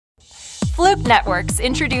Fluke Networks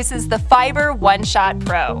introduces the Fiber OneShot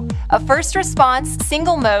Pro, a first-response,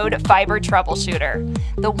 single-mode fiber troubleshooter.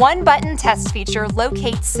 The one-button test feature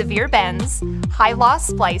locates severe bends, high-loss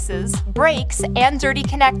splices, breaks, and dirty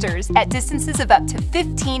connectors at distances of up to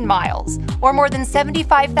 15 miles, or more than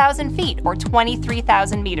 75,000 feet or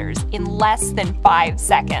 23,000 meters in less than 5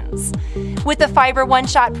 seconds. With the Fiber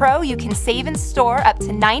OneShot Pro, you can save and store up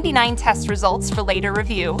to 99 test results for later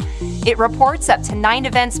review. It reports up to 9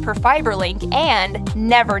 events per fiber link and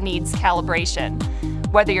never needs calibration.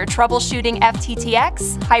 Whether you're troubleshooting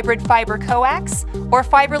FTTX, hybrid fiber coax, or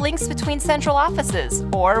fiber links between central offices,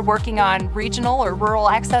 or working on regional or rural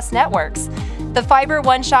access networks, the Fiber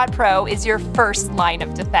OneShot Pro is your first line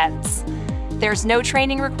of defense. There's no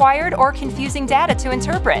training required or confusing data to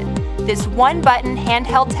interpret. This one-button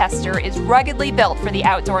handheld tester is ruggedly built for the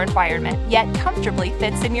outdoor environment, yet comfortably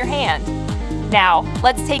fits in your hand. Now,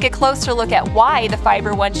 let's take a closer look at why the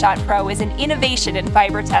Fiber OneShot Pro is an innovation in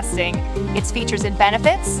fiber testing, its features and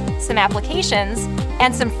benefits, some applications,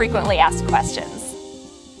 and some frequently asked questions.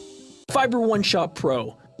 Fiber OneShot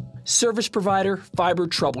Pro, service provider, fiber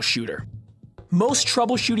troubleshooter. Most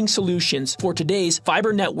troubleshooting solutions for today's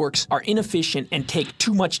fiber networks are inefficient and take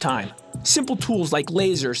too much time. Simple tools like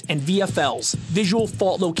lasers and VFLs, visual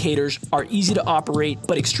fault locators, are easy to operate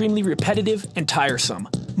but extremely repetitive and tiresome.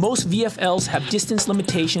 Most VFLs have distance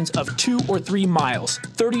limitations of 2 or 3 miles,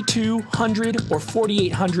 3,200 or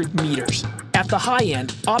 4,800 meters. At the high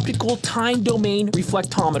end, optical time domain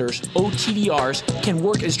reflectometers, OTDRs, can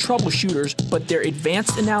work as troubleshooters, but their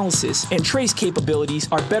advanced analysis and trace capabilities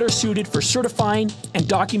are better suited for certifying and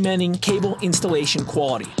documenting cable installation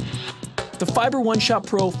quality. The Fiber OneShot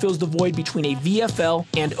Pro fills the void between a VFL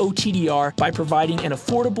and OTDR by providing an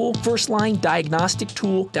affordable first-line diagnostic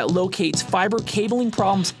tool that locates fiber cabling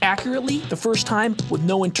problems accurately the first time with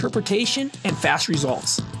no interpretation and fast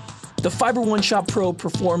results. The Fiber OneShot Pro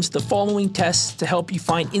performs the following tests to help you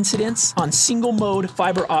find incidents on single-mode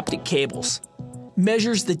fiber optic cables.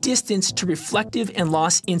 Measures the distance to reflective and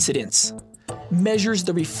loss incidents. Measures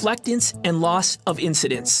the reflectance and loss of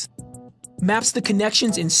incidents. Maps the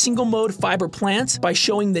connections in single-mode fiber plants by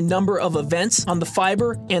showing the number of events on the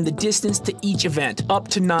fiber and the distance to each event, up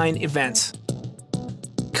to 9 events.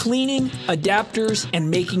 Cleaning, adapters, and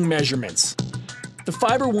making measurements. The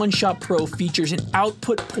Fiber OneShot Pro features an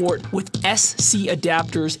output port with SC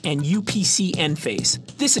adapters and UPC end phase.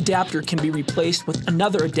 This adapter can be replaced with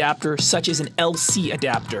another adapter such as an LC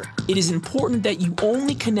adapter. It is important that you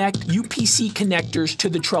only connect UPC connectors to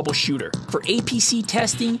the troubleshooter. For APC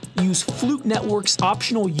testing, use Fluke Networks'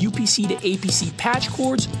 optional UPC to APC patch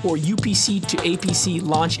cords or UPC to APC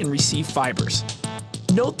launch and receive fibers.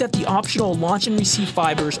 Note that the optional launch and receive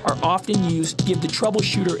fibers are often used to give the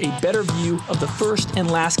troubleshooter a better view of the first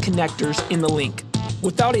and last connectors in the link.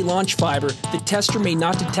 Without a launch fiber, the tester may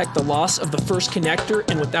not detect the loss of the first connector,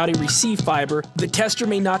 and without a receive fiber, the tester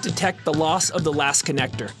may not detect the loss of the last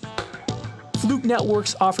connector. Fluke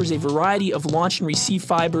Networks offers a variety of launch and receive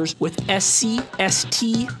fibers with SC,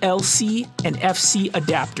 ST, LC, and FC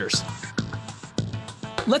adapters.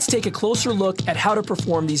 Let's take a closer look at how to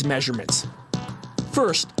perform these measurements.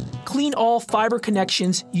 First, clean all fiber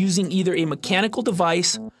connections using either a mechanical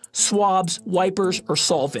device, swabs, wipers, or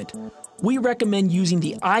solvent. We recommend using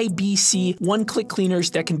the IBC one-click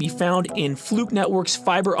cleaners that can be found in Fluke Networks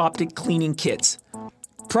fiber optic cleaning kits.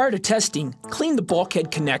 Prior to testing, clean the bulkhead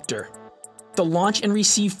connector, the launch and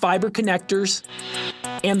receive fiber connectors,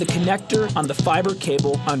 and the connector on the fiber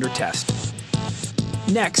cable under test.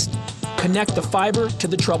 Next, connect the fiber to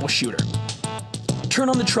the troubleshooter. Turn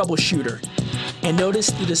on the troubleshooter and notice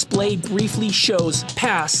the display briefly shows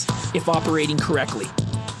pass if operating correctly.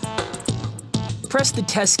 Press the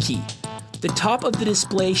test key. The top of the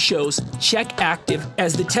display shows check active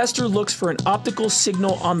as the tester looks for an optical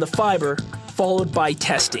signal on the fiber, followed by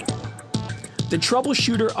testing. The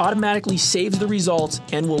troubleshooter automatically saves the results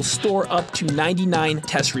and will store up to 99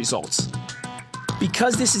 test results.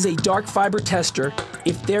 Because this is a dark fiber tester,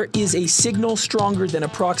 if there is a signal stronger than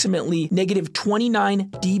approximately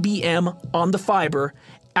 -29 dBm on the fiber,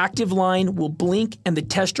 active line will blink and the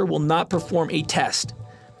tester will not perform a test.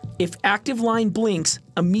 If active line blinks,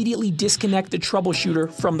 immediately disconnect the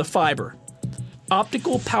troubleshooter from the fiber.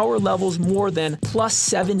 Optical power levels more than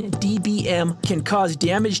 +7 dBm can cause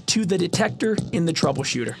damage to the detector in the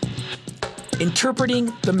troubleshooter.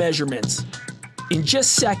 Interpreting the measurements. In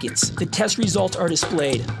just seconds, the test results are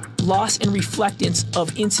displayed. Loss and reflectance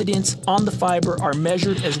of incidents on the fiber are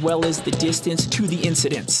measured as well as the distance to the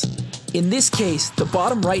incidents. In this case, the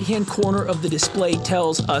bottom right-hand corner of the display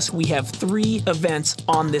tells us we have 3 events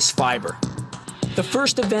on this fiber. The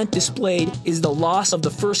first event displayed is the loss of the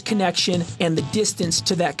first connection and the distance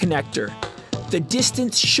to that connector. The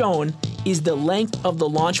distance shown is the length of the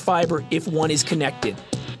launch fiber if one is connected.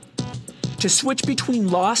 To switch between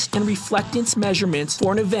loss and reflectance measurements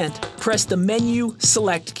for an event, press the menu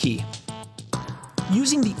Select key.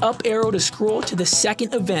 Using the up arrow to scroll to the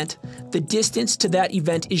second event, the distance to that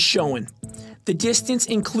event is shown. The distance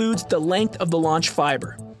includes the length of the launch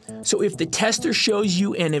fiber. So if the tester shows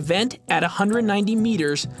you an event at 190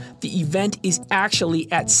 meters, the event is actually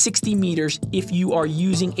at 60 meters if you are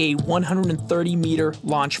using a 130 meter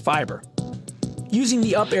launch fiber. Using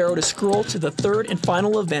the up arrow to scroll to the third and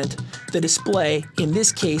final event, the display, in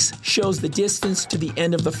this case, shows the distance to the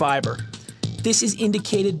end of the fiber. This is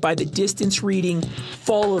indicated by the distance reading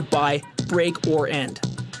followed by break or end.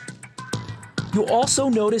 You'll also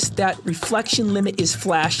notice that reflection limit is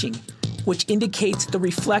flashing, which indicates the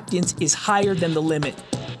reflectance is higher than the limit.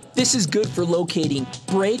 This is good for locating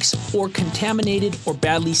breaks or contaminated or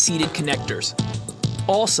badly seated connectors.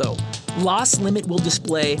 Also, loss limit will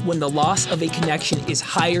display when the loss of a connection is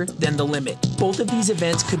higher than the limit. Both of these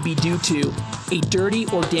events could be due to a dirty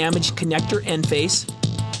or damaged connector end face,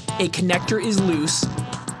 a connector is loose,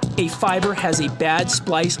 a fiber has a bad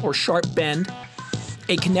splice or sharp bend,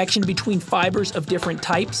 a connection between fibers of different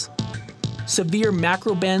types, severe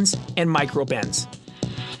macro bends and micro bends.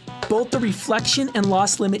 Both the reflection and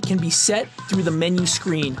loss limit can be set through the menu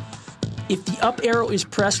screen. If the up arrow is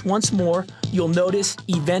pressed once more, you'll notice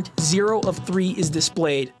event 0 of 3 is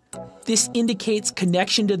displayed. This indicates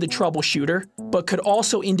connection to the troubleshooter, but could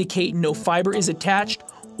also indicate no fiber is attached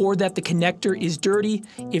or that the connector is dirty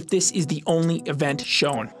if this is the only event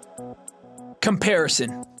shown.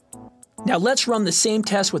 Comparison. Now let's run the same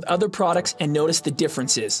test with other products and notice the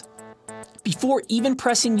differences. Before even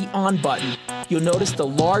pressing the on button, you'll notice the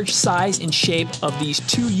large size and shape of these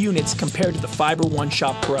two units compared to the Fiber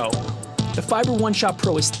OneShot Pro. The Fiber OneShot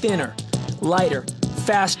Pro is thinner, lighter,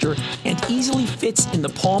 faster, and easily fits in the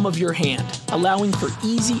palm of your hand, allowing for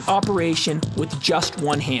easy operation with just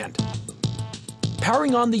one hand.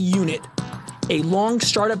 Powering on the unit, a long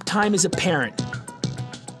startup time is apparent.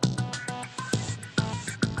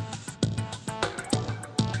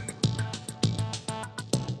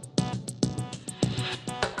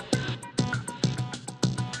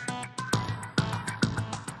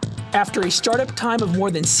 After a startup time of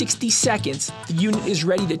more than 60 seconds, the unit is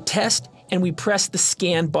ready to test and we press the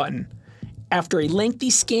scan button. After a lengthy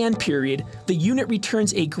scan period, the unit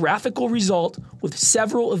returns a graphical result with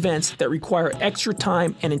several events that require extra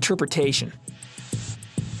time and interpretation.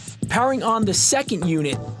 Powering on the second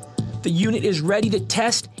unit, the unit is ready to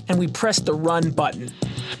test and we press the run button.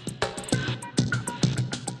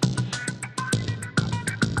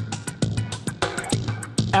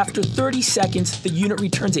 After 30 seconds, the unit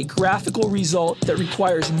returns a graphical result that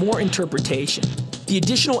requires more interpretation. The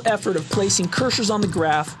additional effort of placing cursors on the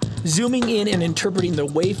graph, zooming in and interpreting the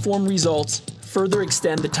waveform results further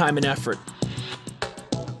extend the time and effort.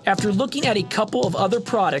 After looking at a couple of other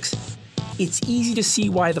products, it's easy to see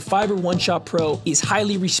why the Fiber OneShot Pro is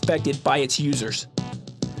highly respected by its users.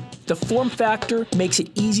 The form factor makes it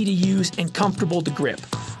easy to use and comfortable to grip.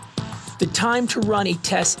 The time to run a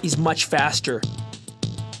test is much faster.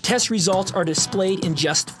 Test results are displayed in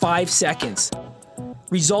just 5 seconds.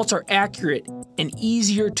 Results are accurate and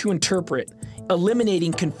easier to interpret,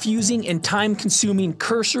 eliminating confusing and time-consuming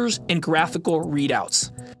cursors and graphical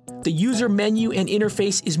readouts. The user menu and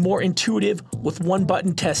interface is more intuitive with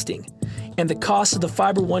one-button testing, and the cost of the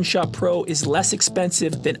Fiber OneShot Pro is less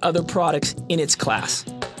expensive than other products in its class.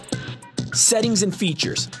 Settings and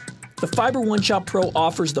features. The Fiber OneShot Pro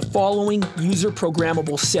offers the following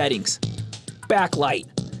user-programmable settings. Backlight.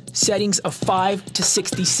 Settings of 5 to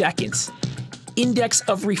 60 seconds. Index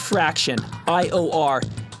of refraction, IOR,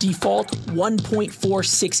 default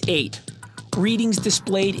 1.468. Readings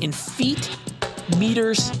displayed in feet,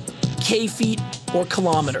 meters, k-feet, or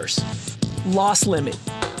kilometers. Loss limit,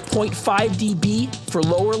 0.5 dB for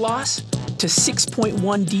lower loss to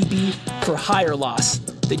 6.1 dB for higher loss.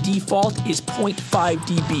 The default is 0.5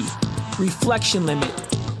 dB. Reflection limit,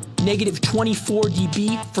 negative 24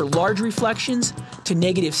 dB for large reflections to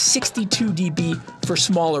negative 62 dB for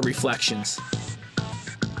smaller reflections.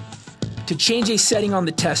 To change a setting on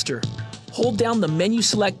the tester, hold down the menu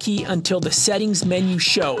select key until the settings menu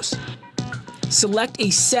shows. Select a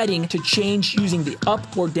setting to change using the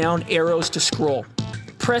up or down arrows to scroll.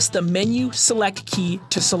 Press the menu select key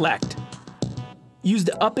to select. Use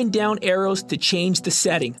the up and down arrows to change the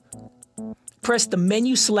setting. Press the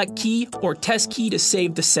menu select key or test key to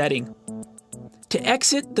save the setting. To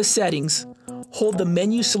exit the settings, hold the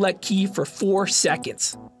menu select key for 4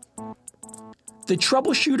 seconds. The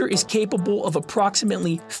troubleshooter is capable of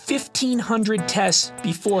approximately 1,500 tests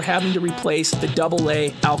before having to replace the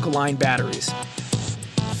AA alkaline batteries.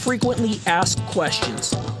 Frequently asked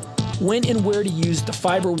questions. When and where to use the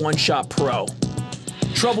Fiber OneShot Pro.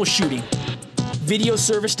 Troubleshooting. Video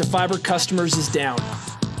service to fiber customers is down.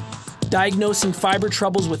 Diagnosing fiber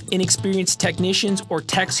troubles with inexperienced technicians or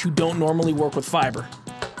techs who don't normally work with fiber.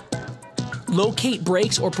 Locate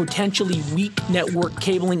breaks or potentially weak network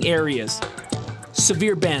cabling areas.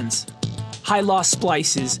 Severe bends, high-loss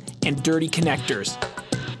splices, and dirty connectors.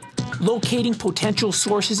 Locating potential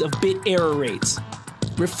sources of bit error rates.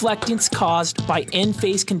 Reflectance caused by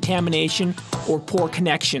end-phase contamination or poor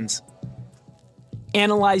connections.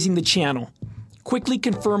 Analyzing the channel. Quickly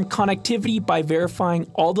confirm connectivity by verifying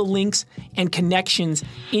all the links and connections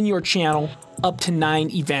in your channel up to 9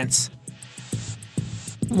 events.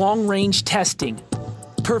 Long-range testing.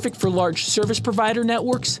 Perfect for large service provider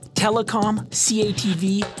networks, telecom,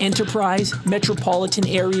 CATV, enterprise, metropolitan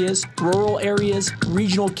areas, rural areas,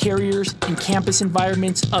 regional carriers, and campus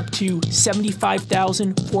environments up to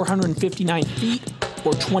 75,459 feet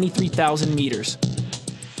or 23,000 meters.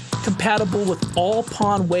 Compatible with all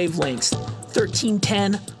PON wavelengths,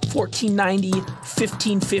 1310, 1490,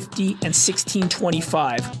 1550, and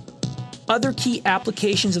 1625. Other key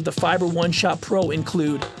applications of the Fiber OneShot Pro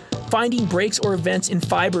include finding breaks or events in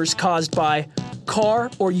fibers caused by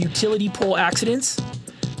car or utility pole accidents,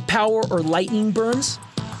 power or lightning burns,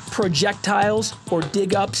 projectiles or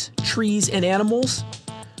dig-ups, trees and animals,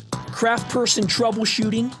 craft person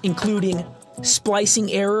troubleshooting, including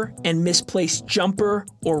splicing error and misplaced jumper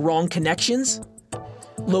or wrong connections,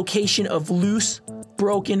 location of loose,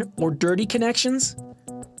 broken, or dirty connections,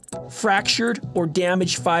 fractured or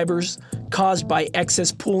damaged fibers caused by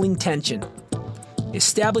excess pooling tension,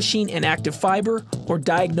 establishing an active fiber, or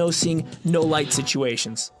diagnosing no-light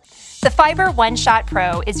situations. The Fiber OneShot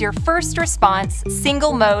Pro is your first response,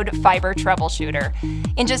 single-mode fiber troubleshooter.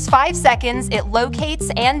 In just 5 seconds, it locates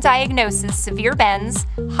and diagnoses severe bends,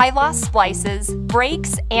 high-loss splices,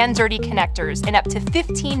 breaks, and dirty connectors in up to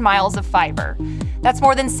 15 miles of fiber. That's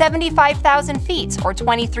more than 75,000 feet, or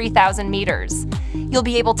 23,000 meters. You'll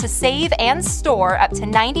be able to save and store up to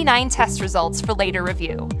 99 test results for later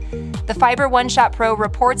review. The Fiber OneShot Pro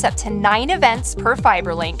reports up to 9 events per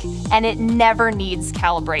fiber link, and it never needs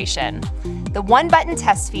calibration. The one-button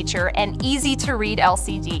test feature and easy-to-read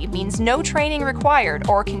LCD means no training required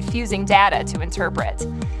or confusing data to interpret.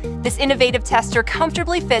 This innovative tester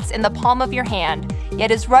comfortably fits in the palm of your hand,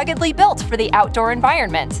 yet is ruggedly built for the outdoor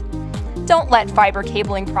environment. Don't let fiber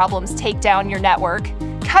cabling problems take down your network.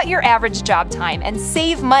 Cut your average job time and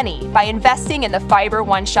save money by investing in the Fiber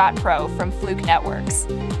OneShot Pro from Fluke Networks.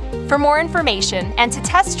 For more information and to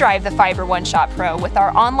test drive the Fiber OneShot Pro with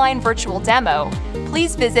our online virtual demo,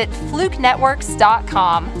 please visit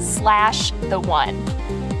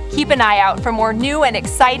flukenetworks.com/the1. Keep an eye out for more new and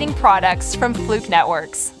exciting products from Fluke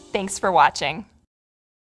Networks. Thanks for watching.